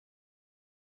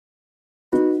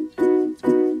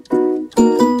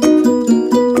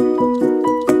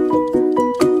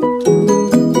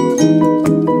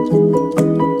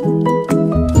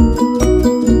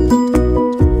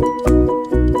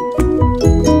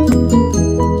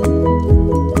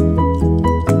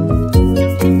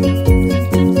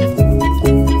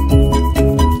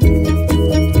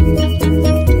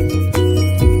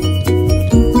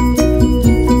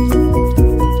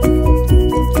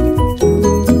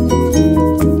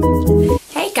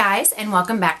and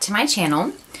welcome back to my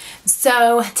channel.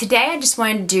 So today I just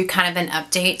wanted to do kind of an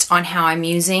update on how I'm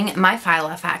using my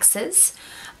Filofaxes.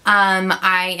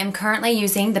 I am currently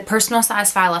using the personal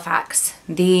size Filofax,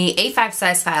 the A5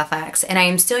 size Filofax, and I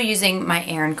am still using my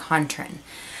Erin Condren.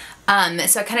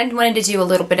 So I kind of wanted to do a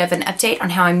little bit of an update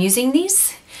on how I'm using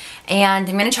these. And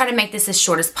I'm going to try to make this as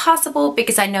short as possible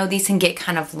because I know these can get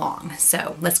kind of long.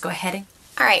 So let's go ahead.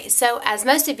 Alright, so as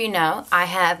most of you know, I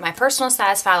have my personal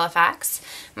size Filofax,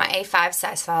 my A5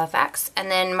 size Filofax,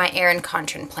 and then my Erin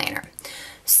Condren planner.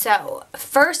 So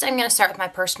first I'm going to start with my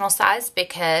personal size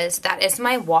because that is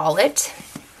my wallet.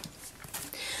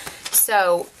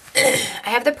 So I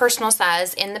have the personal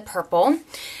size in the purple,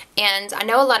 and I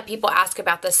know a lot of people ask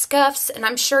about the scuffs, and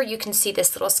I'm sure you can see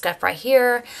this little scuff right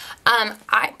here.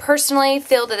 I personally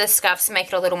feel that the scuffs make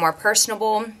it a little more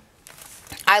personable.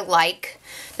 I like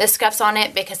the scuffs on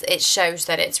it because it shows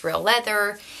that it's real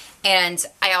leather, and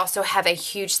I also have a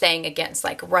huge thing against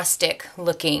like rustic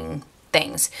looking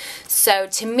things. So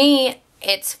to me,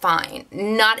 it's fine.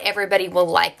 Not everybody will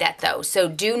like that though, so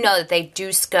do know that they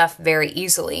do scuff very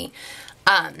easily.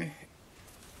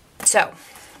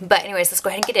 But anyways, let's go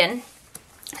ahead and get in.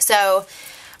 So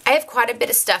I have quite a bit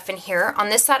of stuff in here. On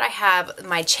this side I have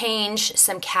my change,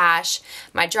 some cash,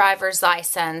 my driver's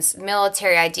license,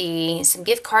 military ID, some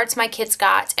gift cards my kids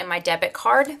got, and my debit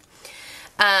card.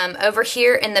 Over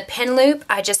here in the pen loop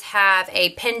I just have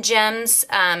a Pen Gems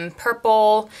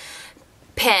purple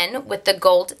pen with the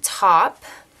gold top.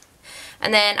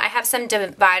 And then I have some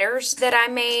dividers that I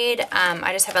made.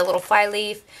 I just have a little fly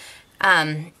leaf.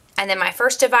 And then my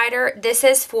first divider, this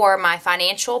is for my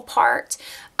financial part.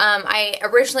 I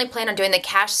originally planned on doing the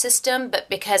cash system, but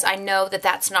because I know that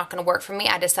that's not going to work for me,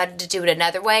 I decided to do it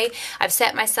another way. I've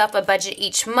set myself a budget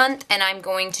each month, and I'm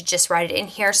going to just write it in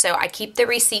here. So I keep the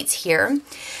receipts here,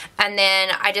 and then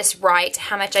I just write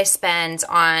how much I spend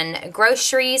on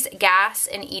groceries, gas,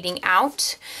 and eating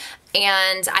out.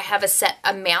 And I have a set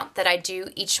amount that I do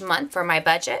each month for my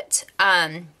budget.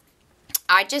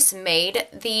 I just made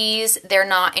these. They're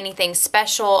not anything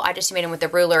special. I just made them with a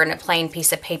ruler and a plain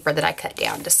piece of paper that I cut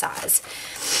down to size.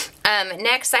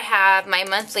 Next, I have my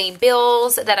monthly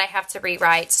bills that I have to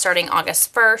rewrite starting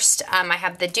August 1st. I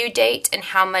have the due date and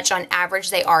how much on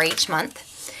average they are each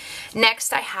month.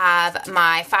 Next, I have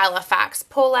my Filofax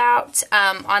pullout.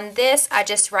 On this, I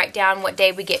just write down what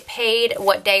day we get paid,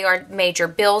 what day our major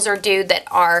bills are due that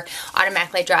are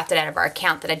automatically drafted out of our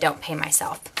account that I don't pay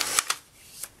myself.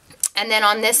 And then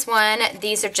on this one,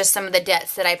 these are just some of the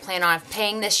debts that I plan on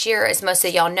paying this year. As most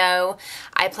of y'all know,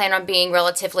 I plan on being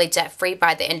relatively debt-free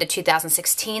by the end of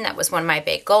 2016. That was one of my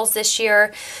big goals this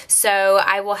year. So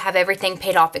I will have everything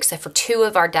paid off except for two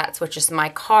of our debts, which is my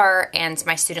car and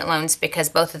my student loans, because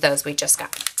both of those we just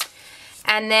got.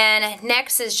 And then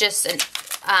next is just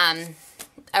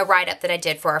a write-up that I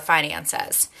did for our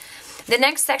finances. The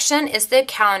next section is the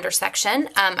calendar section.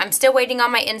 I'm still waiting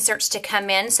on my inserts to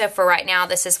come in, so for right now,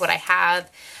 this is what I have.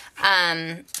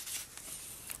 I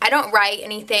don't write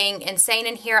anything insane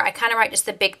in here. I kind of write just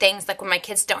the big things, like when my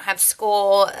kids don't have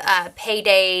school,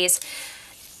 paydays,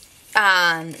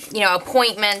 you know,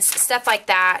 appointments, stuff like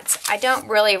that. I don't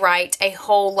really write a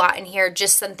whole lot in here,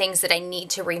 just some things that I need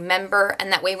to remember, and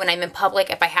that way when I'm in public,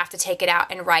 if I have to take it out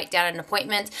and write down an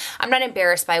appointment, I'm not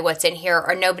embarrassed by what's in here,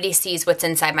 or nobody sees what's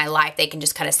inside my life. They can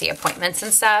just kind of see appointments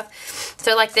and stuff.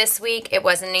 So like this week, it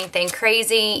wasn't anything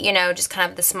crazy, you know, just kind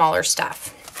of the smaller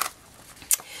stuff.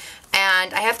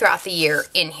 And I have throughout the year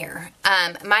in here.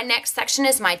 My next section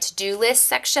is my to-do list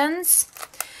sections.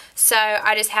 So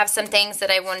I just have some things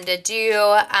that I wanted to do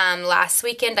last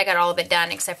weekend. I got all of it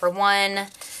done except for one.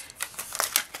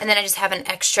 And then I just have an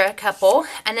extra couple.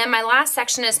 And then my last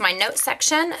section is my notes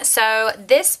section. So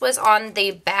this was on the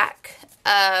back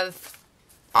of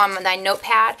my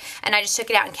notepad, and I just took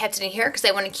it out and kept it in here because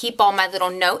I want to keep all my little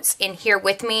notes in here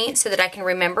with me so that I can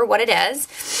remember what it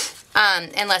is.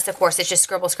 Unless, of course, it's just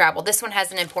scribble scrabble. This one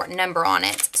has an important number on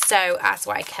it, so that's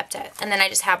why I kept it. And then I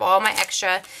just have all my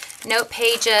extra note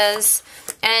pages.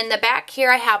 And in the back here,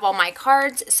 I have all my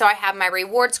cards. So I have my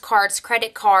rewards cards,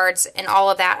 credit cards, and all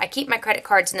of that. I keep my credit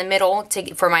cards in the middle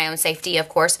for my own safety, of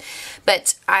course.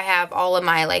 But I have all of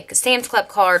my, like, Sam's Club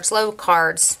cards, Low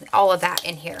cards, all of that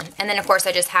in here. And then, of course,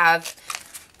 I just have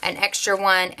an extra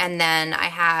one, and then I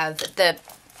have the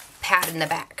pad in the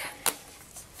back.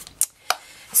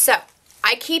 So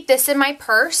I keep this in my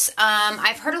purse.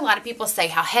 I've heard a lot of people say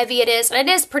how heavy it is, and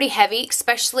it is pretty heavy,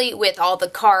 especially with all the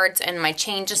cards and my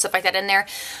change and stuff like that in there,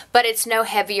 but it's no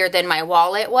heavier than my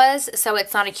wallet was, so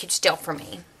it's not a huge deal for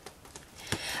me.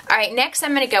 All right, next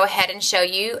I'm going to go ahead and show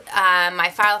you my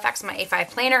Filofax, my A5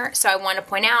 planner. So I want to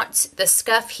point out the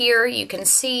scuff here. You can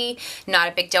see, not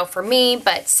a big deal for me,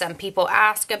 but some people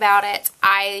ask about it.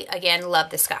 I, again, love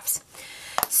the scuffs.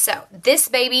 So this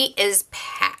baby is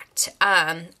packed.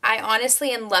 I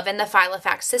honestly am loving the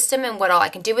Filofax system and what all I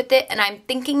can do with it, and I'm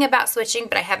thinking about switching,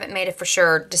 but I haven't made a for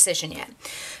sure decision yet.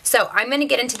 So I'm going to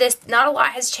get into this. Not a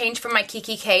lot has changed from my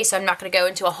Kiki K, so I'm not going to go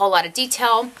into a whole lot of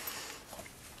detail.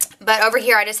 But over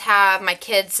here I just have my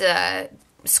kids'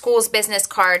 school's business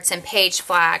cards and page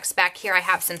flags. Back here I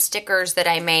have some stickers that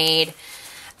I made.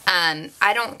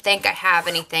 I don't think I have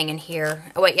anything in here.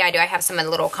 Oh wait, yeah I do. I have some of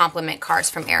the little compliment cards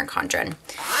from Erin Condren.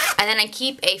 And then I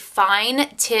keep a fine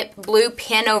tip blue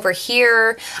pen over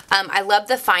here. I love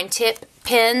the fine tip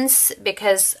pens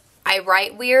because I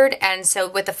write weird, and so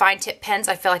with the fine tip pens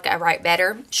I feel like I write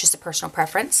better. It's just a personal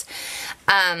preference.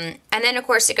 And then of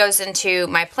course it goes into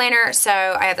my planner. So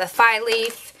I have the Phi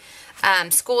Leaf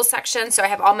school section. So I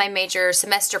have all my major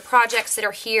semester projects that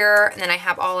are here, and then I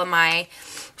have all of my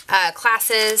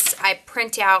classes. I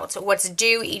print out what's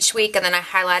due each week, and then I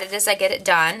highlight it as I get it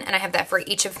done, and I have that for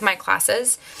each of my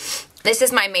classes. This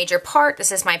is my major part.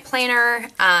 This is my planner.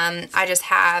 I just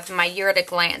have my year at a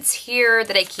glance here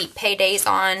that I keep paydays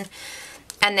on,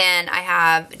 and then I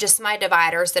have just my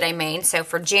dividers that I made. So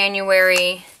for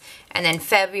January, and then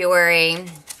February,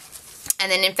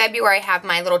 and then in February I have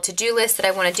my little to-do list that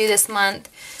I want to do this month,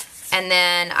 and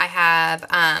then I have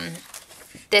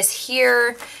this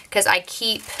here because I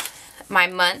keep my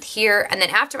month here, and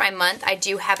then after my month I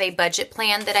do have a budget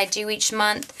plan that I do each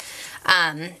month,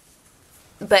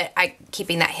 but I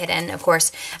keeping that hidden of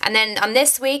course. And then on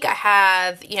this week I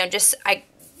have, you know, just I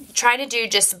try to do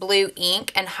just blue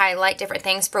ink and highlight different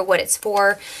things for what it's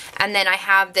for. And then I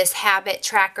have this habit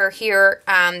tracker here,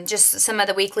 just some of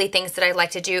the weekly things that I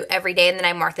like to do every day, and then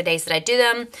I mark the days that I do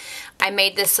them. I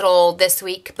made this little this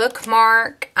week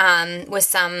bookmark with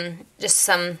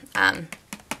some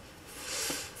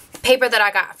paper that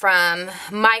I got from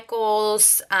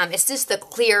Michael's. It's just the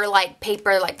clear like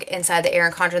paper like inside the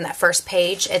Erin Condren, that first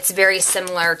page. It's very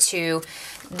similar to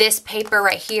this paper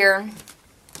right here.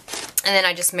 And then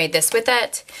I just made this with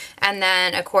it. And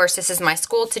then, of course, this is my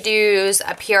school to-dos.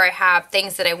 Up here I have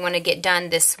things that I want to get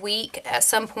done this week at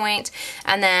some point.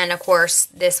 And then, of course,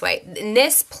 this way. In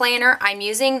this planner, I'm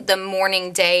using the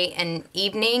morning, day, and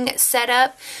evening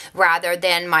setup rather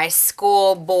than my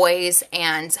school, boys,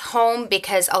 and home,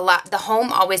 because the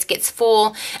home always gets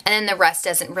full, and then the rest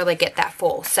doesn't really get that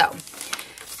full. So,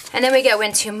 and then we go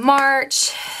into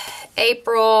March,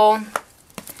 April,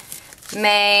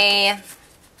 May.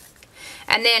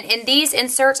 And then in these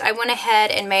inserts, I went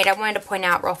ahead and made, I wanted to point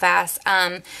out real fast, I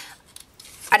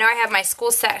know I have my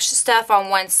school stuff on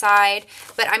one side,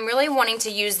 but I'm really wanting to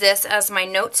use this as my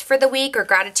notes for the week or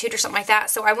gratitude or something like that.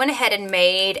 So I went ahead and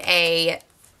made a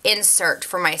insert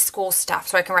for my school stuff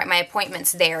so I can write my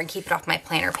appointments there and keep it off my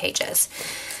planner pages.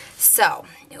 So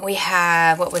we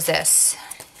have, what was this?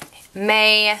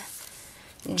 May,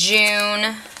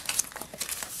 June,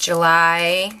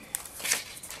 July,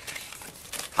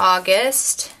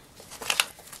 August,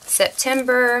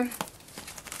 September,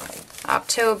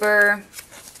 October,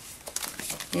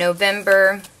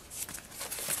 November,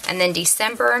 and then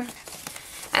December.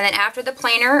 And then after the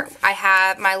planner, I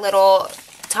have my little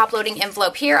top-loading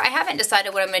envelope here. I haven't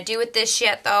decided what I'm going to do with this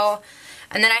yet, though.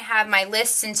 And then I have my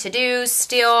lists and to-dos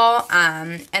still,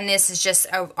 and this is just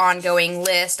an ongoing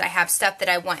list. I have stuff that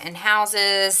I want in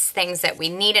houses, things that we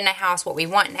need in a house, what we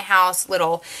want in a house,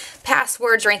 little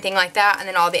passwords or anything like that, and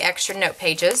then all the extra note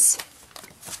pages.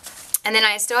 And then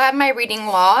I still have my reading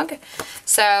log.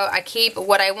 So I keep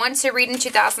what I want to read in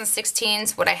 2016,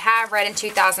 what I have read in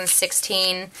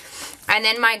 2016. And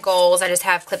then my goals, I just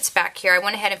have clips back here. I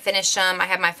went ahead and finished them. I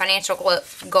have my financial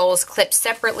goals clipped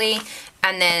separately.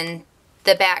 And then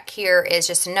the back here is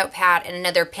just a notepad and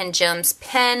another Pen Gems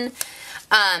pen.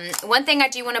 One thing I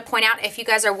do want to point out, if you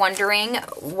guys are wondering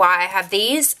why I have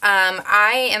these,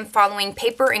 I am following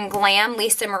Paper and Glam,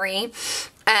 Lisa Marie,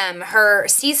 her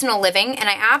seasonal living, and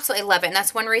I absolutely love it. And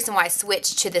that's one reason why I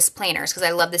switched to this planner, is because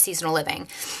I love the seasonal living.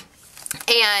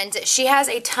 And she has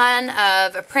a ton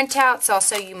of printouts, I'll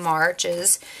show you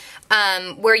March's,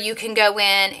 where you can go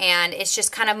in and it's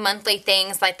just kind of monthly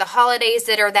things like the holidays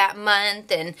that are that month,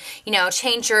 and you know,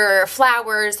 change your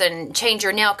flowers and change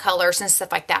your nail colors and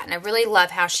stuff like that. And I really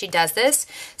love how she does this.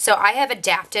 So I have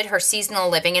adapted her seasonal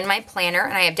living in my planner,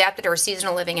 and I adapted her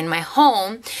seasonal living in my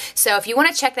home. So if you want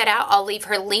to check that out, I'll leave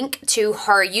her link to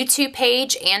her YouTube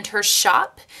page and her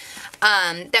shop.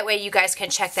 That way you guys can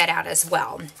check that out as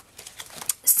well.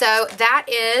 So that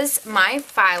is my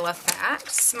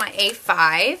Filofax, my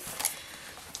A5.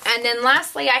 And then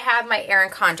lastly, I have my Erin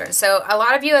Condren. So a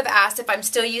lot of you have asked if I'm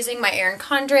still using my Erin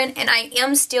Condren, and I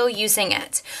am still using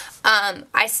it.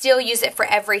 I still use it for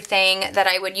everything that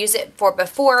I would use it for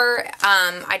before.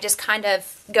 I just kind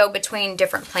of go between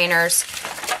different planners.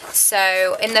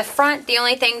 So in the front, the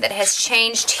only thing that has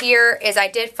changed here is I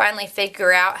did finally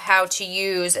figure out how to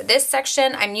use this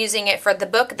section. I'm using it for the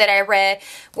book that I read,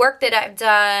 work that I've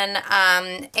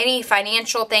done, any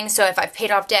financial things. So if I've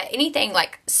paid off debt, anything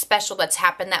like special that's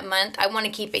happened that month, I want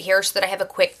to keep it here so that I have a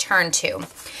quick turn to.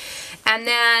 And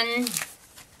then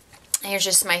here's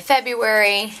just my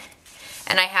February,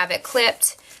 and I have it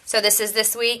clipped. So this is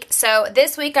this week. So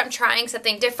this week I'm trying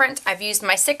something different. I've used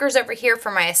my stickers over here for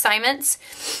my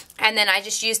assignments. And then I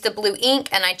just use the blue ink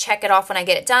and I check it off when I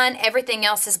get it done. Everything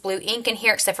else is blue ink in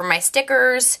here except for my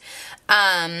stickers.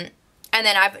 And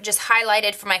then I've just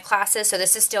highlighted for my classes. So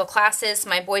this is still classes,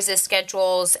 my boys'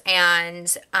 schedules,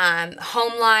 and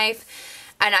home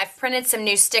life. And I've printed some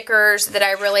new stickers that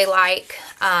I really like.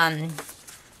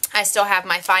 I still have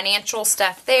my financial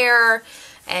stuff there.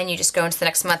 And you just go into the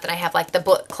next month, and I have like the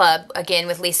book club again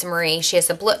with Lisa Marie. She has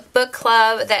a book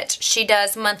club that she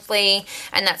does monthly,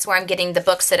 and that's where I'm getting the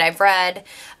books that I've read.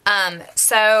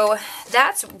 So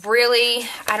that's really,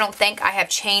 I don't think I have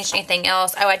changed anything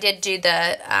else. Oh, I did do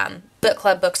the book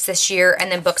club books this year,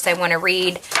 and then books I want to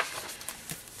read.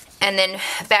 And then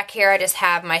back here I just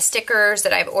have my stickers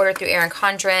that I've ordered through Erin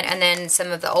Condren, and then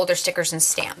some of the older stickers and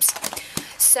stamps.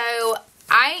 So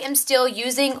I am still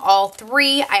using all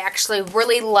three. I actually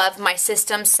really love my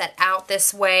system set out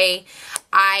this way.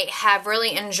 I have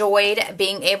really enjoyed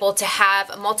being able to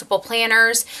have multiple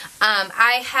planners.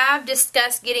 I have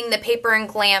discussed getting the Paper and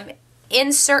Glam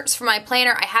inserts for my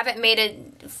planner. I haven't made a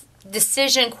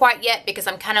decision quite yet because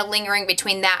I'm kind of lingering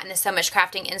between that and the So Much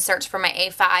Crafting inserts for my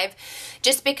A5.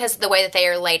 Just because of the way that they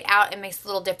are laid out, it makes it a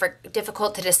little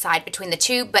difficult to decide between the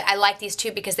two, but I like these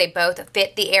two because they both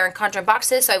fit the Erin Condren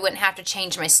boxes, so I wouldn't have to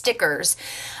change my stickers.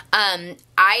 I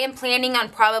am planning on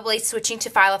probably switching to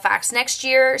Filofax next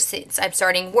year since I'm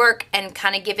starting work and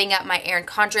kind of giving up my Erin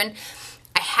Condren.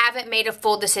 I haven't made a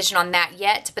full decision on that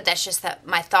yet, but that's just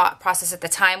my thought process at the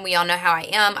time. We all know how I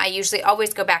am. I usually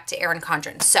always go back to Erin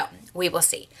Condren, so we will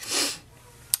see.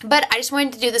 But I just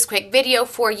wanted to do this quick video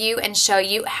for you and show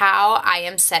you how I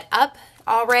am set up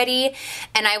already.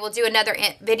 And I will do another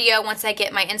video once I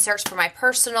get my inserts for my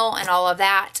personal and all of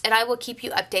that. And I will keep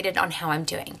you updated on how I'm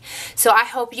doing. So I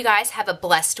hope you guys have a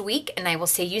blessed week, and I will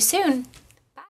see you soon.